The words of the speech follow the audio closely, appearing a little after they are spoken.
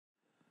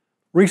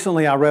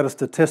Recently, I read a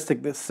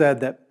statistic that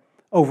said that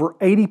over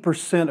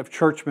 80% of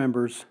church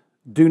members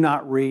do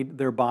not read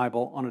their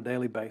Bible on a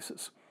daily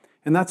basis.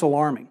 And that's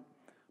alarming.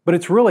 But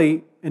it's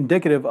really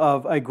indicative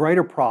of a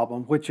greater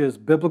problem, which is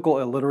biblical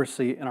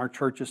illiteracy in our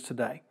churches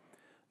today.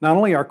 Not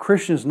only are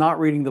Christians not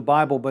reading the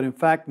Bible, but in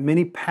fact,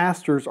 many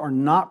pastors are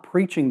not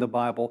preaching the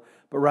Bible,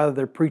 but rather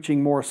they're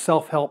preaching more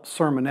self-help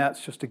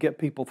sermonettes just to get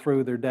people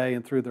through their day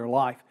and through their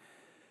life.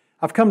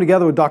 I've come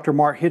together with Dr.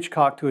 Mark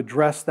Hitchcock to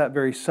address that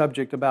very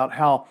subject about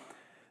how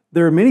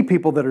there are many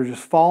people that are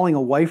just falling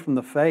away from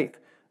the faith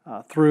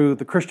through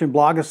the Christian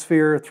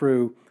blogosphere,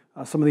 through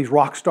some of these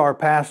rock star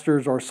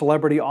pastors or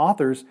celebrity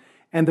authors,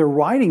 and they're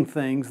writing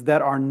things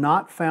that are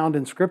not found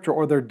in Scripture,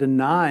 or they're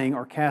denying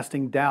or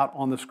casting doubt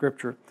on the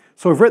Scripture.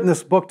 So we've written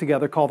this book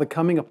together called The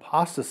Coming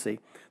Apostasy,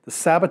 The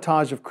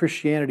Sabotage of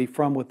Christianity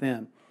from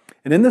Within.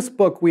 And in this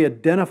book, we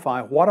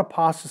identify what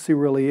apostasy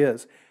really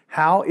is.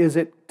 How is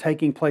it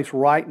taking place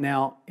right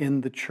now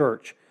in the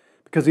church?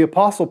 Because the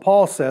Apostle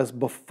Paul says,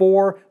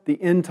 before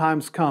the end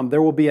times come,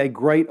 there will be a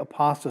great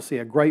apostasy,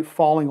 a great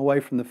falling away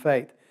from the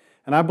faith.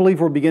 And I believe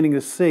we're beginning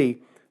to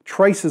see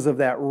traces of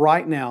that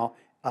right now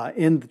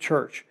in the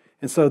church.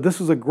 And so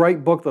this is a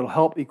great book that will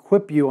help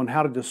equip you on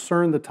how to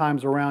discern the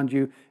times around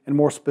you, and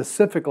more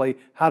specifically,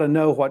 how to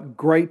know what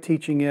great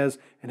teaching is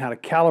and how to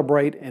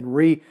calibrate and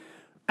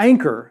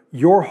re-anchor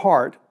your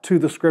heart to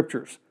the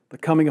Scriptures. The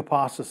Coming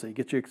Apostasy.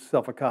 Get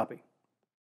yourself a copy.